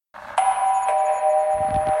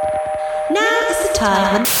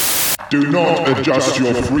time. Do not adjust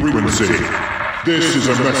your frequency. This is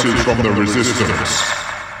a message from the Resistance.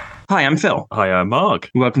 Hi, I'm Phil. Hi, I'm Mark.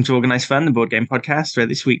 Welcome to Organised Fun, the board game podcast, where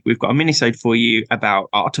this week we've got a minisode for you about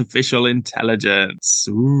artificial intelligence.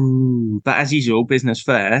 Ooh. But as usual, business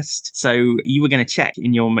first. So you were going to check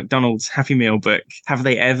in your McDonald's Happy Meal book, have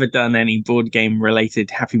they ever done any board game related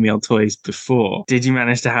Happy Meal toys before? Did you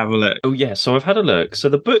manage to have a look? Oh, yeah, so I've had a look. So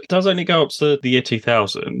the book does only go up to the year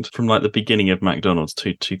 2000, from like the beginning of McDonald's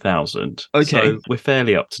to 2000. Okay. So we're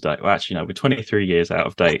fairly up to date. Well, actually, no, we're 23 years out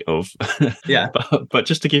of date of... Yeah. But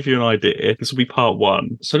just to give you an idea, this will be part one.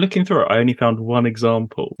 So looking through it, I only found one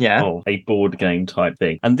example of a board game type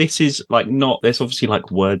thing. And this is like not, there's obviously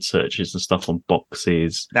like word searches and stuff on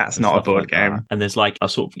boxes. That's not a board game. That. And there's like a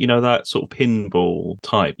sort of, you know, that sort of pinball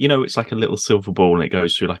type. You know, it's like a little silver ball and it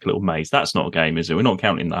goes through like a little maze. That's not a game, is it? We're not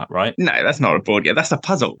counting that, right? No, that's not a board game. That's a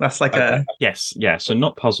puzzle. That's like a... Yes, yeah. So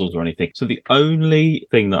not puzzles or anything. So the only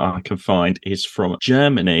thing that I can find is from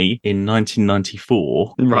Germany in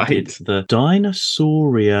 1994. Right. It's the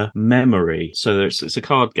Dinosauria Memory. So it's a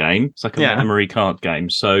card game. It's like a memory card game.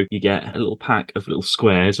 So you get a little pack of little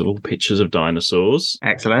squares of all pictures of dinosaurs.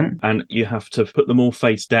 Excellent. And you have to put them all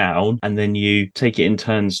face down, and then you take it in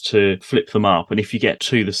turns to flip them up. And if you get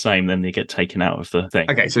two the same, then they get taken out of the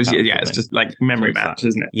thing. Okay, so it's just like memory match,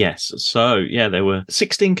 isn't it? Yes. So yeah, there were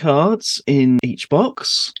 16 cards in each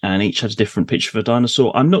box, and each had a different picture of a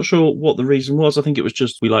dinosaur. I'm not sure what the reason was. I think it was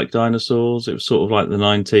just we like dinosaurs. It was sort of like the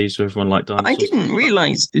 90s, so everyone liked dinosaurs. I didn't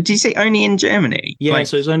realise. Did you say only in Germany? Yeah,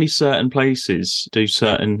 so it's only certain places do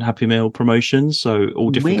certain Happy Meal promotions. So all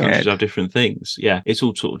different countries have different things. Yeah, it's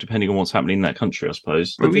all sort of depending on what's happening in that country, I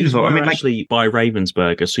suppose. But these were actually by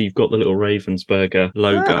Ravensburger, so you've got the little Ravensburger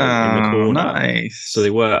logo in the corner. Nice. So they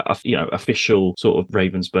were, official sort of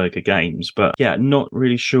Ravensburger games. But yeah, not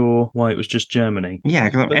really sure why it was just Germany. Yeah,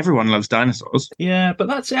 because everyone loves dinosaurs. Yeah, but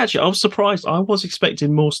that's it. Actually, I was surprised. I was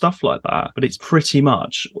expecting more stuff like that, but it's pretty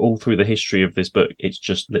much all through the history of this book. It's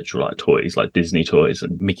just literal like toys, like Disney toys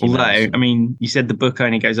and Mickey Mouse. Although, I mean, you said the book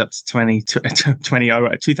only goes up to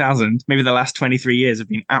 2000. Maybe the last 23 years have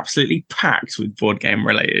been absolutely packed with board game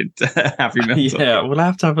related Happy Meal. Yeah, we'll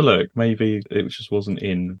have to have a look. Maybe it just wasn't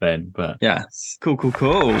in then, but yeah.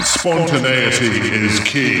 Cool. Spontaneity is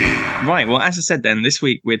key. Right, well, as I said then, this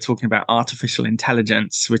week we're talking about artificial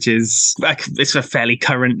intelligence, which is like, it's a fairly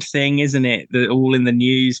current thing, isn't it? They're all in the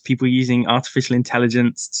news, people using artificial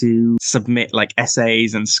intelligence to submit like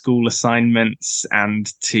essays and school assignments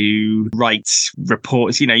and to write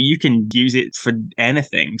reports. You know, you can use it for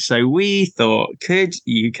anything. So we thought, could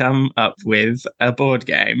you come up with a board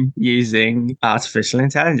game using artificial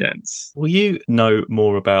intelligence? Well, you know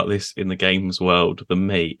more about this in the games world than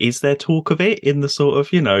me. Is there talk of it in the sort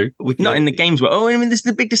of, not in the games world. Oh, I mean, there's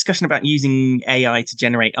a big discussion about using AI to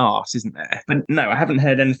generate art, isn't there? But no, I haven't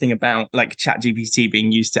heard anything about like ChatGPT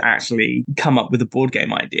being used to actually come up with a board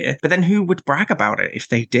game idea. But then who would brag about it if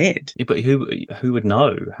they did? Yeah, but who would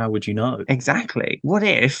know? How would you know? Exactly. What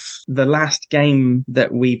if the last game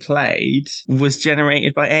that we played was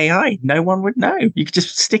generated by AI? No one would know. You could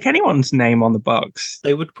just stick anyone's name on the box.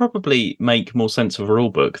 They would probably make more sense of a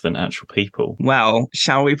rule book than actual people. Well,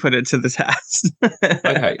 shall we put it to the test?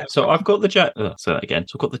 Okay, so I've got the say that again.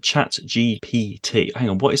 So I've got the ChatGPT. Hang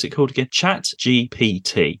on, what is it called again?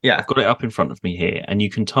 ChatGPT. Yeah. I've got it up in front of me here, and you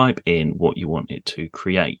can type in what you want it to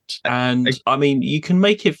create. And I mean, you can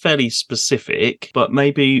make it fairly specific, but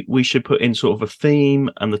maybe we should put in sort of a theme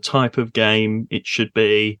and the type of game it should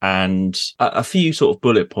be, and a few sort of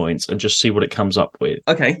bullet points, and just see what it comes up with.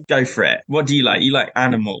 Okay, go for it. What do you like? You like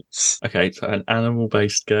animals. Okay, so an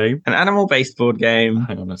animal-based game. An animal-based board game.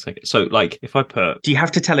 Hang on a second. So, like, if I put... Do you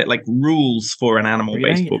have to tell it, like, rules for an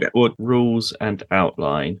animal-based board game? Or... Rules and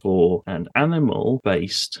outline for an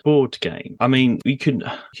animal-based board game. I mean, you can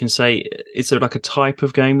say, is there, like, a type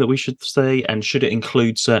of game that we should say? And should it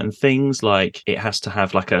include certain things? Like, it has to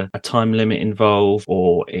have, like, a time limit involved,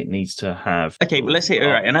 or it needs to have... Okay, well, let's say,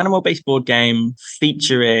 all right, an animal-based board game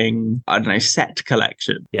featuring, I don't know, set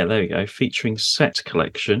collection. Yeah, there we go. Featuring set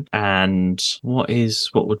collection. And what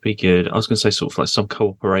would be good? I was going to say sort of like some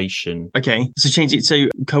cooperation. Okay, so change it. So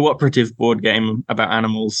cooperative board game about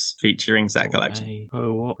animals featuring set collection. A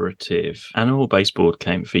cooperative animal-based board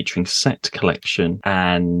game featuring set collection,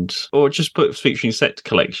 or just put featuring set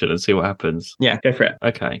collection and see what happens. Yeah, go Go for it.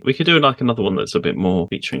 Okay, we could do like another one that's a bit more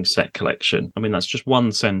featuring set collection. I mean, that's just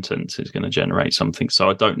one sentence is going to generate something. So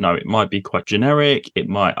I don't know. It might be quite generic.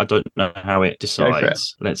 I don't know how it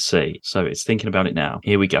decides. Let's see. So it's thinking about it now.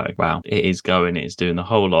 Here we go. Wow, it is going. It is doing the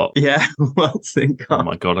whole lot. Yeah, what's it got? Oh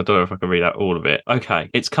my God, I don't know if I can read out all of it. Okay,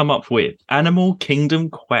 it's come up with Animal Kingdom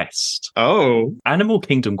Quest. Oh. Animal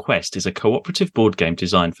Kingdom Quest is a cooperative board game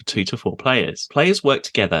designed for 2 to 4 players. Players work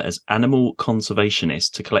together as animal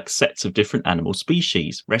conservationists to collect sets of different animal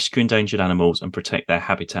species, rescue endangered animals, and protect their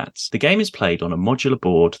habitats. The game is played on a modular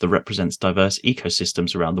board that represents diverse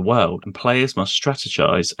ecosystems around the world, and players must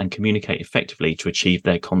strategize and communicate effectively to achieve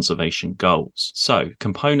their conservation goals. So,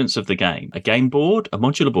 components of the game: a game board, a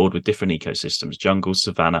modular board with different ecosystems, jungle,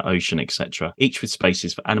 savanna, ocean, etc., each with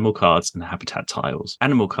spaces for animal cards and habitat tiles.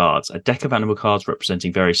 Animal cards, a deck of animal cards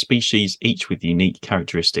representing various species, each with unique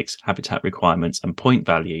characteristics, habitat requirements, and point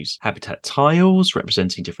values. Habitat tiles,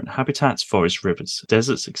 representing different habitats, forests, rivers,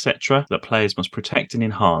 deserts, etc., that players must protect and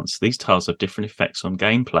enhance. These tiles have different effects on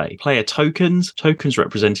gameplay. Player tokens, tokens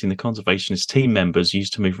representing the conservationist team members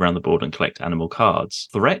used to move around the board and collect animal cards.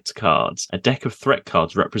 Threat cards, a deck of threat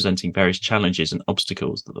cards representing various challenges and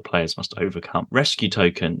obstacles that the players must overcome. Rescue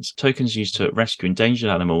tokens, tokens used to rescue endangered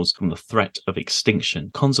animals from the threat of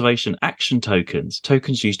extinction. Conservation action tokens,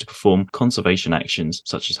 tokens used to perform conservation actions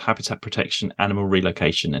such as habitat protection, animal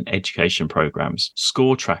relocation, and education programs.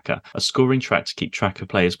 Score tracker, a scoring track to keep track of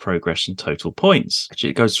players' progress and total points. Actually,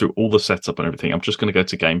 it goes through all the setup and everything. I'm just going to go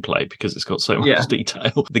to gameplay because it's got so much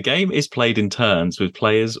detail. The game is played in turns with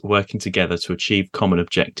players working together to achieve common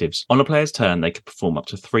objectives. On a player's turn, they can perform up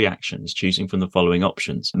to 3 actions, choosing from the following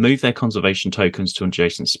options: move their conservation tokens to an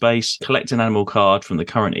adjacent space, collect an animal card from the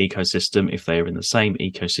current ecosystem if they are in the same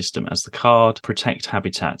ecosystem as the card, protect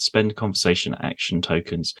habitat, spend conversation action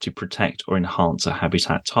tokens to protect or enhance a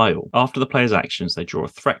habitat tile. After the player's actions, they draw a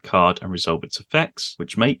threat card and resolve its effects,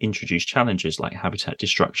 which may introduce challenges like habitat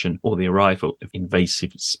destruction or the arrival of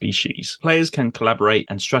invasive species. Players can collaborate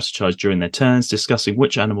and strategize during their turns, discussing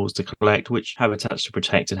which animals to collect, which habitats to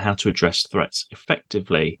protect, and how to address threats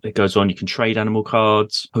effectively. It goes on, you can trade animal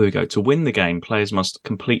cards. Here we go. To win the game, players must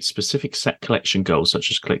complete specific set collection goals,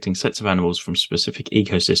 such as collecting sets of animals from specific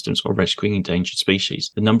ecosystems or rescuing endangered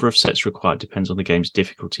species. The number of sets required depends on the game's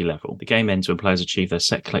difficulty level. The game ends when players achieve their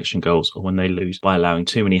set collection goals or when they lose by allowing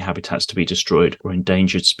too many habitats to be destroyed or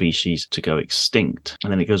endangered species to go extinct.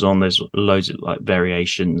 And then it goes on, there's loads of like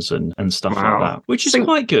variations and stuff like that, which is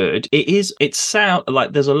quite good. It sounds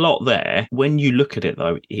like there's a lot there. When you look at it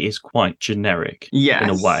though, it is quite generic in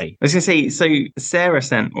a way. I was going to say, so Sarah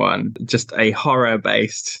sent one, just a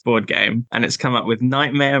horror-based board game, and it's come up with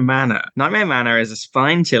Nightmare Manor. Nightmare Manor is a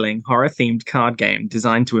spine-chilling, horror-themed card game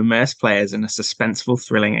designed to immerse players in a suspenseful,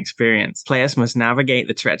 thrilling experience. Players must navigate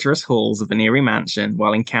the treacherous halls of an eerie mansion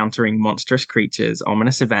while encountering monstrous creatures,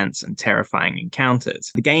 ominous events, and terrifying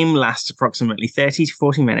encounters. The game lasts approximately 30 to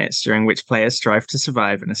 40 minutes, during which players strive to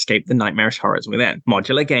survive and escape the nightmarish horrors within.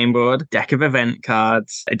 Modular game board, deck of event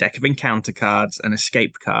cards, a deck of encounter cards, and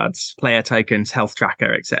escape cards, player tokens, health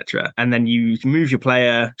tracker, etc. And then you move your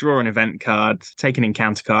player, draw an event card, take an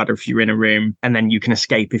encounter card if you're in a room, and then you can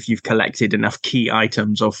escape if you've collected enough key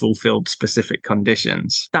items or fulfilled specific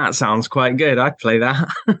conditions. That sounds quite good. I'd play that.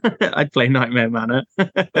 I'd play Nightmare Manor.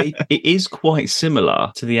 It is quite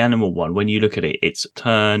similar to the animal one. When you look at it, it's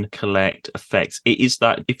turn, collect, effects. It is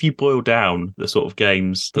that if you boil down the sort of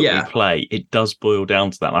games that we play, it does boil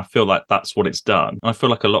down to that. And I feel like that's what it's done. And I feel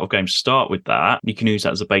like a lot of games start with that. You can use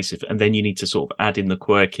that as a basis, and then you need to sort of add in the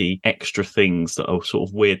quirky extra things that are sort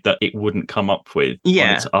of weird that it wouldn't come up with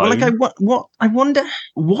on its own. Well, I wonder,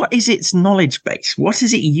 what is its knowledge base? What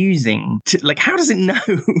is it using to, like, how does it know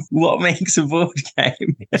what makes a board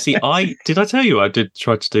game? See, did I tell you I did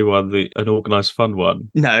try to do an organised fun one?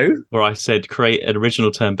 No. Where I said create an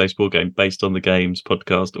original turn-based board game based on the game's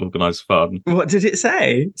podcast Organised Fun. What did it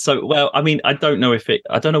say? So, well, I mean, I don't know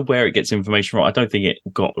where it gets information from. I don't think it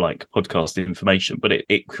got like podcast information, but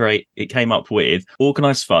it came up with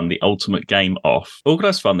Organised Fun, the ultimate game off.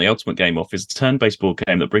 Organised Fun, the ultimate game off is a turn-based board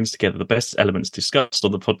game that brings together the best elements discussed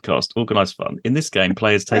on the podcast Organised Fun. In this game,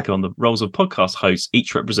 players take on the roles of podcast hosts,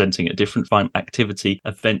 each representing a different fun activity,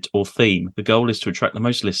 event, or theme. The goal is to attract the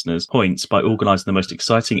most listeners' points by organising the most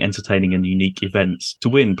exciting, entertaining, and unique events. To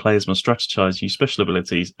win, players must strategize, use special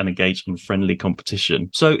abilities, and engage in friendly competition.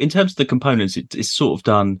 So in terms of the components, it's sort of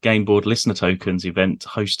done game board, listener tokens, event,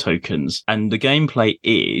 host tokens, and the gameplay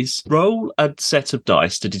is roll a set of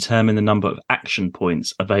dice to determine the number of action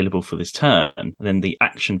points available for this turn. And then the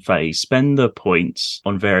action phase, spend the points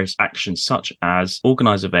on various actions such as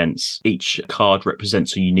organize events. Each card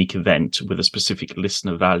represents a unique event with a specific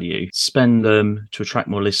listener value. Spend them to attract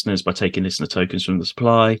more listeners listeners by taking listener tokens from the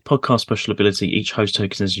supply. Podcast special ability. Each host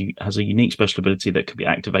token has a unique special ability that can be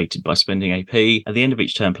activated by spending AP. At the end of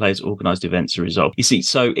each turn, players organised events are resolved. You see,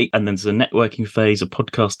 and then there's a networking phase, a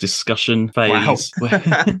podcast discussion phase. Wow.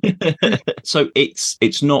 So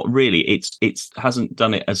it's not really, it hasn't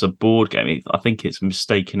done it as a board game. I think it's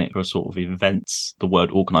mistaken it for a sort of events, the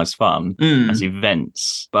word organised fun as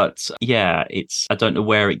events. But yeah, I don't know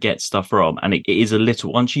where it gets stuff from. And it is a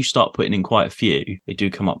little, once you start putting in quite a few, they do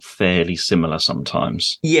come up fairly similar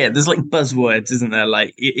sometimes. Yeah, there's like buzzwords, isn't there?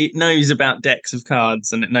 Like it knows about decks of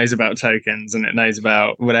cards, and it knows about tokens, and it knows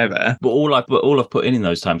about whatever. But all I've put in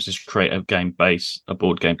those times is create a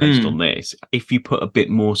board game based on this. If you put a bit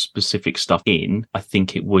more specific stuff in, I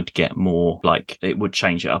think it would get more, like, it would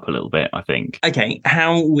change it up a little bit, I think. Okay,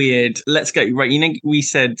 how weird. Let's go. Right, we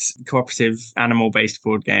said cooperative animal-based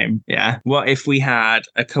board game. Yeah. What if we had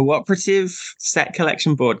a cooperative set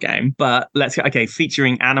collection board game, but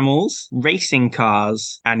featuring animals, racing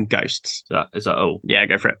cars, and ghosts? Is that all? Yeah,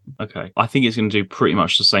 go for it. Okay. I think it's going to do pretty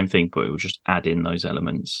much the same thing, but it will just add in those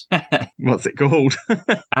elements. What's it called?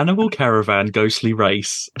 Animal Caravan Ghostly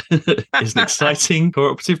Race is an exciting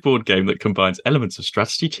cooperative board game that combines elements of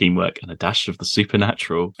strategy, teamwork, and a dash of the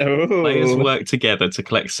supernatural. Oh. Players work together to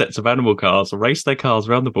collect sets of animal cars, race their cars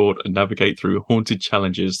around the board, and navigate through haunted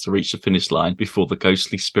challenges to reach the finish line before the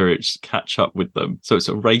ghostly spirits catch up with them. So it's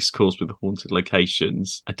a race course with haunted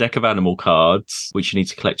locations, a deck of animal cards, which you need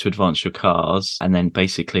to collect to advance your cars, and then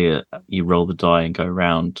basically you roll the die and go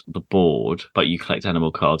around the board, but you collect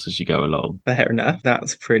animal cards as you go along. Fair enough.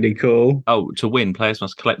 That's pretty cool. Oh, to win, players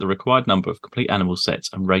must collect the required number of complete animal sets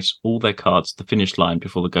and race all their cards to the finish line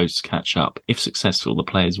before the ghosts catch up. If successful, the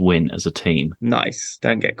players win as a team. Nice.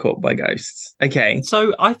 Don't get caught by ghosts. Okay.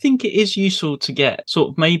 So I think it is useful to get sort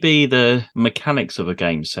of maybe the mechanics of a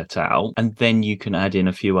game set out, and then you can add in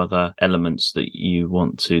a few other elements that you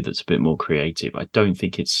want to that's a bit more creative. I don't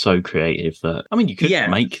think it's so creative that, I mean, you could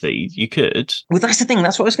make these. You could. Well, that's the thing.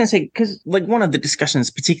 That's what I was going to say. Because like one of the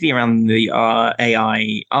discussions, particularly around the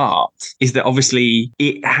AI art, is that obviously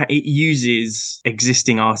it uses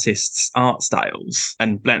existing artists' art styles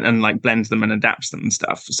and blends them and adapts them and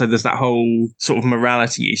stuff. So there's that whole sort of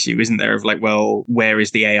morality issue, isn't there? Of like, well, where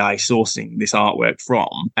is the AI sourcing this artwork from?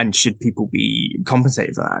 And should people be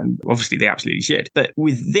compensated for that? And obviously they absolutely should. But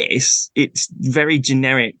with this, it's very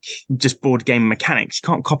generic, just board game mechanics. You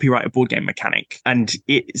can't copyright a board game mechanic, and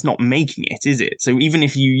it's not making it, is it? So even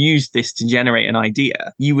if you use this to generate an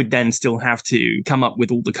idea, you would then still have to come up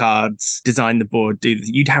with all the cards, design the board,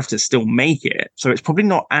 you'd have to still make it. So it's probably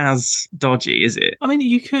not as dodgy, is it? I mean,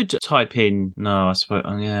 you could type in, I don't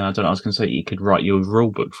know. I was going to say you could write your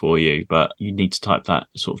rule book for you, but you need to type that,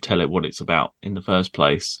 sort of tell it what it's about in the first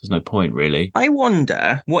place. There's no point, really. I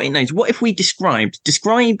wonder what it knows. What if we describe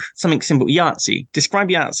something simple? Yahtzee. Describe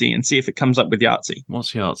Yahtzee and see if it comes up with Yahtzee.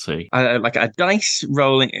 What's Yahtzee? Like a dice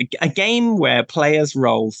rolling, a game where players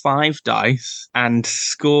roll 5 dice and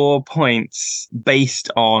score points based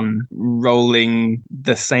on rolling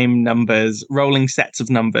the same numbers, rolling sets of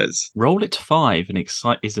numbers. Roll It to 5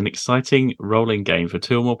 is an exciting rolling game for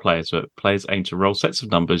 2 or more players where players aim to roll sets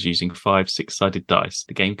of numbers using 5 six-sided dice.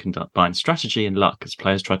 The game combines strategy and luck as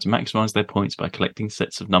players try to maximize their points by collecting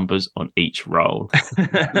sets of numbers on each roll.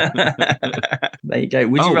 There you go.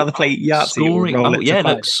 Would you rather play Yahtzee scoring, or roll it to 5?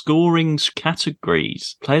 Look, scoring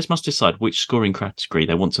categories. Players must decide which scoring category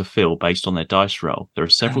they want to fill based on their dice roll. There are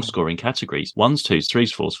several scoring categories: 1s, 2s,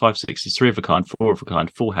 3s, 4s, 5s, 6s, 3 of a kind, 4 of a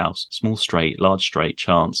kind, full house, small straight, large straight,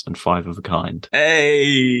 chance, and 5 of a kind.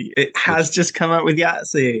 Hey, it has just come up with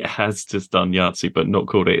Yahtzee. It has just done Yahtzee, but not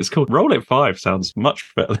called it. It's called Roll It 5. Sounds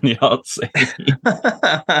much better than Yahtzee.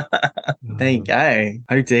 There you go.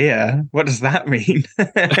 Oh dear. What does that mean?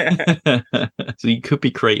 So you could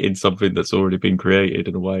be creating something that's already been created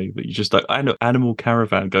in a way that you just don't. I know Animal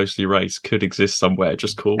Caravan Ghostly Race could exist somewhere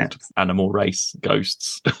just called Animal Race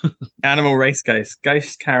Ghosts. Animal Race Ghost.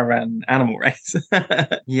 Ghost Caravan Animal Race.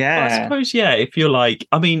 Yeah. But I suppose, if you're like,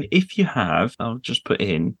 I mean, if you have, I'll just put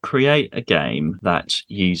in, create a game that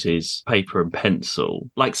uses paper and pencil.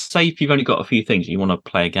 Like, say if you've only got a few things, you want to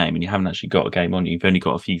play a game and you haven't actually got a game on you, you've only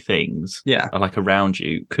got a few things. Yeah. Like around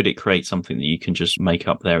you, could it create something that you can just make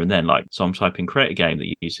up there and then? Like, so I'm typing create a game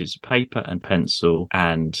that uses paper and pencil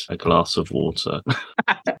and a glass of water.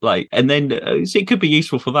 And then so it could be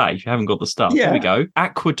useful for that if you haven't got the stuff. Yeah. There we go.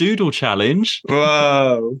 Aqua Doodle Challenge.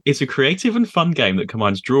 Whoa. It's a creative and fun game that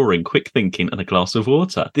combines drawing, quick thinking, and a glass of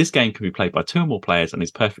water. This game can be played by 2 or more players and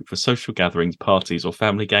is perfect for social gatherings, parties, or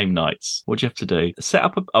family game nights. What do you have to do?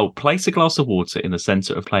 Place a glass of water in the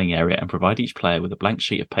center of playing area and provide each player with a blank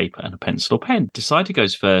sheet of paper and a pencil or pen. Decide who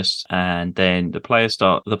goes first, and then the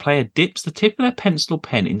player dips the tip their pencil or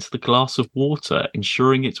pen into the glass of water,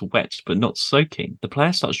 ensuring it's wet but not soaking. The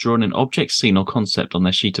player starts drawing an object, scene, or concept on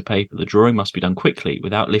their sheet of paper. The drawing must be done quickly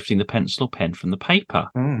without lifting the pencil or pen from the paper.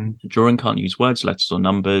 The drawing can't use words, letters, or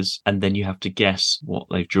numbers, and then you have to guess what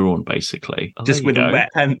they've drawn, basically. Just with a wet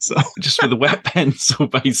pencil. Just with a wet pencil,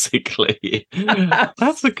 basically.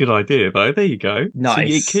 That's a good idea, though. There you go. Nice. So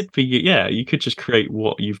it could be, you could just create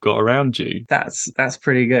what you've got around you. That's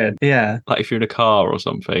pretty good. Yeah. Like if you're in a car or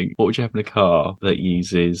something, what would you have in a car that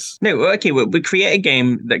uses... No, okay, well, we create a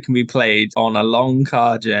game that can be played on a long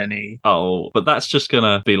car journey. Oh, but that's just going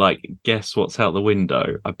to be like, guess what's out the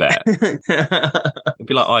window, I bet. It'd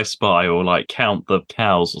be like I Spy or like Count the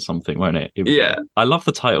Cows or something, won't it? Yeah. I love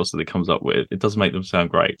the titles that it comes up with. It does make them sound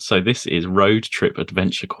great. So this is Road Trip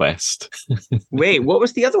Adventure Quest. Wait, what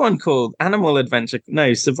was the other one called? Animal Adventure?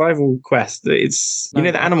 No, Survival Quest. It's, the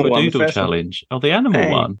animal Aqua one. Doodle Challenge. Oh, the animal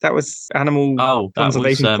one. That was Animal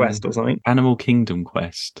Conservation Quest or something. Animal Kingdom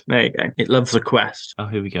Quest. There you go. It loves a quest. Oh,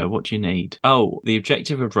 here we go. What do you need? Oh, the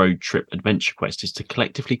objective of Road Trip Adventure Quest is to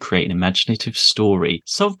collectively create an imaginative story,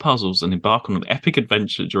 solve puzzles, and embark on an epic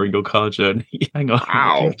adventure during your car journey. Hang on. What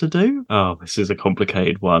do you have to do? Oh, this is a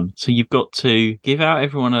complicated one. So you've got to give out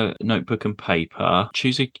everyone a notebook and paper,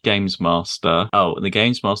 choose a games master. Oh, and the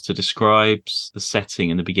games master describes the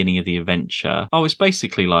setting and the beginning of the adventure. Oh, it's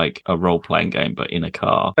basically like a role-playing game, but in a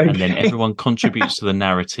car. Okay. And then everyone contributes to the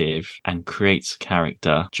narrative and creates a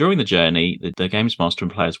character. During the journey, the games master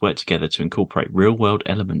and players work together to incorporate real-world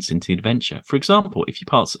elements into the adventure. For example, if you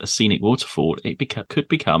pass a scenic waterfall, it could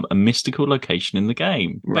become a mystical location in the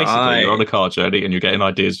game. Basically, you're on a car journey and you're getting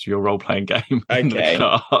ideas for your role-playing game in the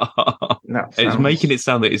car. It's making it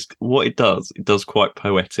sound that it does quite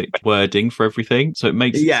poetic wording for everything, so it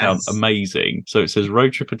makes it sound amazing. So it says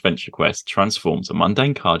Road Trip Adventure Quest transforms a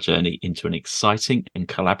mundane car journey into an exciting and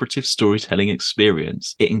collaborative storytelling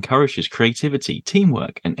experience. It encourages creativity,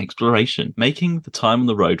 teamwork, and exploration, making the time on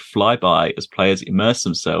the road fly by as players immerse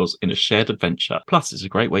themselves in a shared adventure. Plus, it's a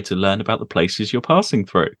great way to learn about the places you're passing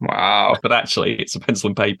through. Wow. But actually, it's a pencil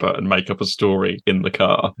and paper and make up a story in the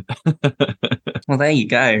car. Well, there you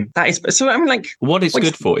go. That is so. I'm like, what it's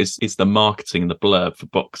good for is the marketing and the blurb for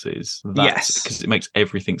boxes. Yes, because it makes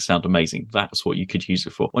everything sound amazing. That's what you could use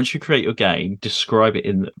it for. Once you create your game, describe it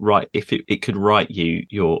in if it could write you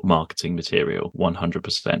your marketing material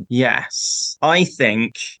 100%. Yes, I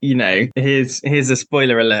think here's a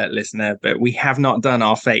spoiler alert, listener, but we have not done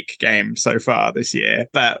our fake game so far this year.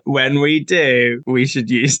 But when we do, we should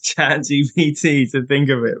use ChatGPT to think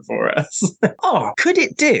of it for us. Oh, could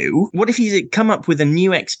it do? What if you come up with a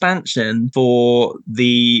new expansion for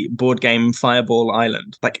the board game Fireball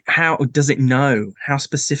Island? Like, how does it know? How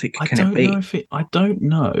specific can it be? I don't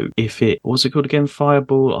know if it, what's it called again?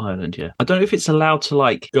 Fireball Island, yeah. I don't know if it's allowed to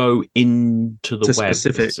like go into the web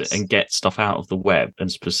and get stuff out of the web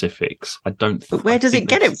and specifics. I don't. But where does it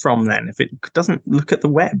get it from then? If it doesn't look at the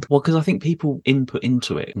web? Well, because I think people input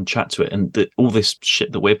into it and chat to it, and all this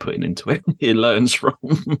shit that we're putting into it, it learns from.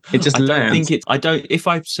 It just learns. If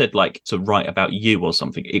I've said like to write about you or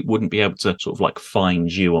something, it wouldn't be able to sort of like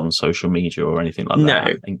find you on social media or anything like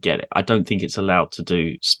that and get it. I don't think it's allowed to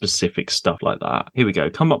do specific stuff like that. Here we go.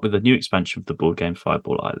 Come up with a new expansion of the board game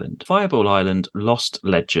Fireball Island. Fireball Island Lost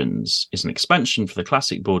Legends is an expansion for the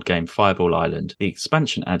classic board game Fireball Island. The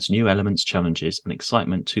expansion adds new elements, challenges, and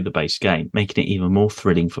excitement to the base game, making it even more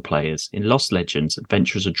thrilling for players. In Lost Legends,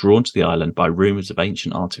 adventurers are drawn to the island by rumours of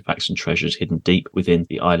ancient artifacts and treasures hidden deep within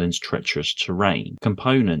the island's treacherous terrain.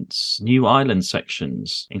 Components: new island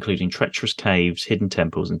sections, including treacherous caves, hidden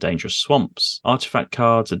temples, and dangerous swamps. Artifact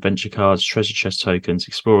cards, adventure cards, treasure chest tokens,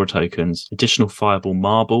 explorer tokens, additional Fireball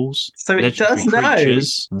marbles. So it does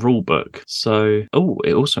creatures, rulebook. So,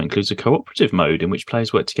 it also includes a cooperative mode in which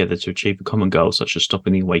players work together to achieve a common goal, such as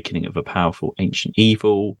stopping the awakening of a powerful ancient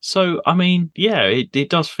evil. So, I mean, yeah, it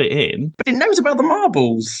does fit in. But it knows about the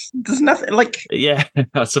marbles. There's nothing like... Yeah,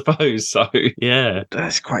 I suppose so. Yeah.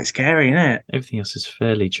 That's quite scary, isn't it? Everything else is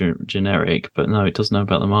fairly generic, but no, it does know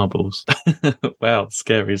about the marbles. Wow,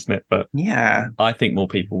 scary, isn't it? But yeah, I think more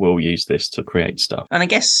people will use this to create stuff. And I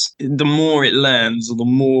guess the more it learns, or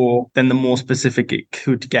the more specific it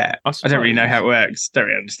could get. I don't really know how it works. Don't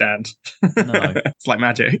really understand. No. It's like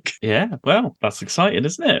magic. Yeah, well, that's exciting,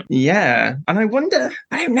 isn't it? Yeah. And I wonder,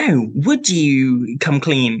 I don't know, would you come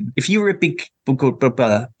clean if you were a big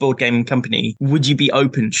board game company,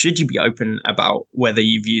 should you be open about whether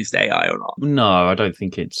you've used AI or not? No, I don't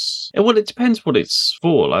think it's... Well, it depends what it's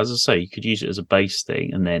for. As I say, you could use it as a base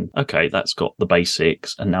thing and then, okay, that's got the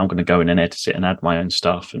basics and now I'm going to go in and edit it and add my own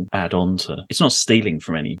stuff and add on to... It's not stealing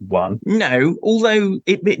from anyone. No, although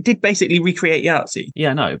it did basically recreate Yahtzee.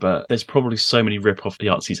 Yeah, no, but there's probably so many rip-off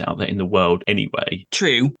Yahtzees out there in the world anyway.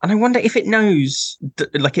 True. And I wonder if it knows,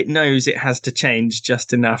 it has to change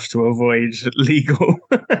just enough to avoid legal.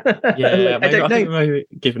 Yeah, I don't know. I think maybe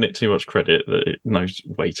giving it too much credit that it knows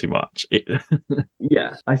way too much.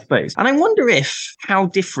 Yeah, I suppose. And I wonder how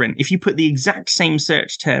different, if you put the exact same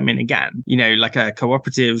search term in again, like a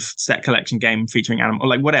cooperative set collection game featuring animal, or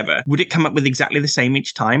like whatever, would it come up with exactly the same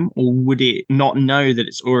each time? Or would it not know that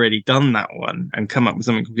it's already done that one and come up with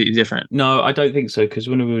something completely different? No, I don't think so, because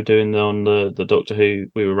when we were doing on the Doctor Who,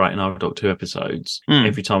 we were writing our Doctor Who episodes,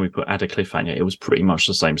 every time we add a cliffhanger, it was pretty much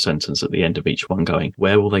the same sentence at the end of each one going,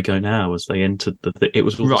 where will they go now as they entered it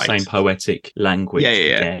was all the same poetic language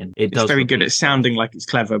again. It's very good at sounding like it's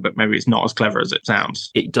clever, but maybe it's not as clever as it sounds.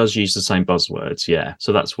 It does use the same buzzwords, yeah.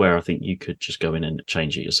 So that's where I think you could just go in and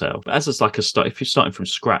change it yourself. But as it's like if you're starting from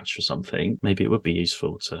scratch for something, maybe it would be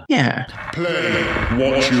useful to... Yeah. Play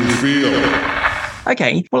what you feel.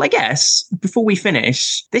 Okay, well, I guess before we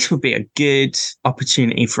finish, this would be a good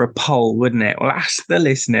opportunity for a poll, wouldn't it? We'll ask the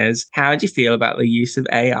listeners, how do you feel about the use of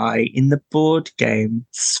AI in the board game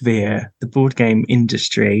sphere, the board game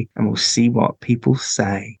industry? And we'll see what people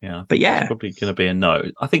say. Yeah, but yeah. It's probably going to be a no.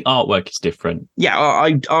 I think artwork is different. Yeah,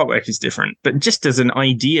 artwork is different. But just as an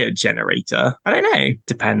idea generator, I don't know.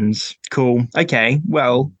 Depends. Cool. Okay,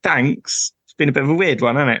 well, thanks. Been a bit of a weird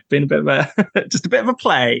one, hasn't it? Been a bit of a just a bit of a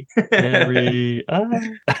play. Very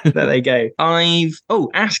There they go.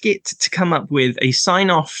 Ask it to come up with a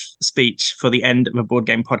sign-off speech for the end of a board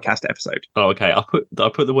game podcast episode. Oh, okay. I put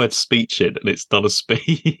the word speech in and it's done a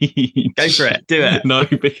speech. Go for it. Do it. No,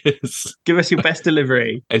 because give us your best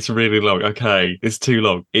delivery. It's really long. Okay, it's too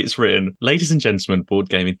long. It's written, ladies and gentlemen, board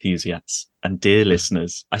game enthusiasts. And dear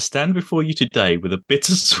listeners, I stand before you today with a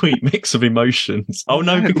bittersweet mix of emotions. Oh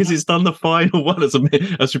no, because it's done the final one as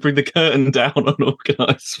we bring the curtain down on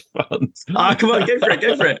organised fun. Come on, go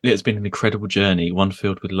for it. It's been an incredible journey, one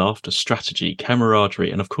filled with laughter, strategy, camaraderie,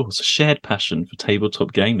 and of course, a shared passion for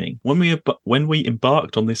tabletop gaming. When we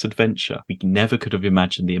embarked on this adventure, we never could have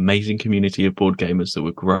imagined the amazing community of board gamers that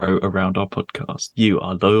would grow around our podcast. You,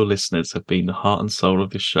 our loyal listeners, have been the heart and soul of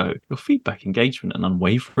this show. Your feedback, engagement, and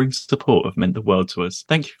unwavering support have meant the world to us.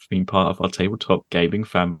 Thank you for being part of our tabletop gaming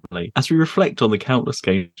family. As we reflect on the countless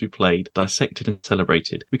games we played, dissected and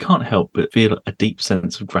celebrated, we can't help but feel a deep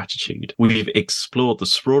sense of gratitude. We've explored the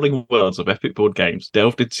sprawling worlds of epic board games,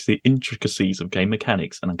 delved into the intricacies of game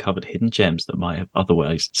mechanics, and uncovered hidden gems that might have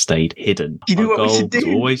otherwise stayed hidden. Do you know what we should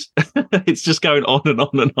do? It's just going on and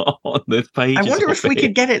on and on. The page I wonder if we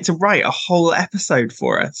could get it to write a whole episode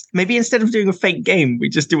for us. Maybe instead of doing a fake game, we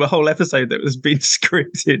just do a whole episode that was being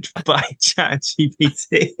scripted by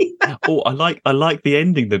ChatGPT. I like the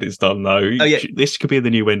ending that it's done though. Oh, yeah. This could be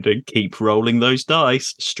the new ending. Keep rolling those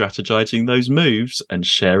dice, strategizing those moves, and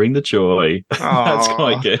sharing the joy. That's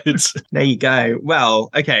quite good. There you go.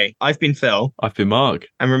 Well, okay. I've been Phil. I've been Mark.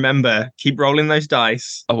 And remember, keep rolling those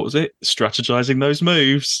dice. Oh, what was it? Strategizing those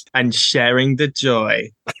moves. And sharing the joy.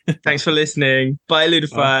 Thanks for listening. Bye,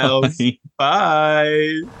 Ludophiles.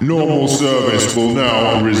 Bye. Normal service will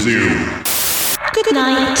now resume. Good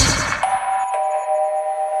night.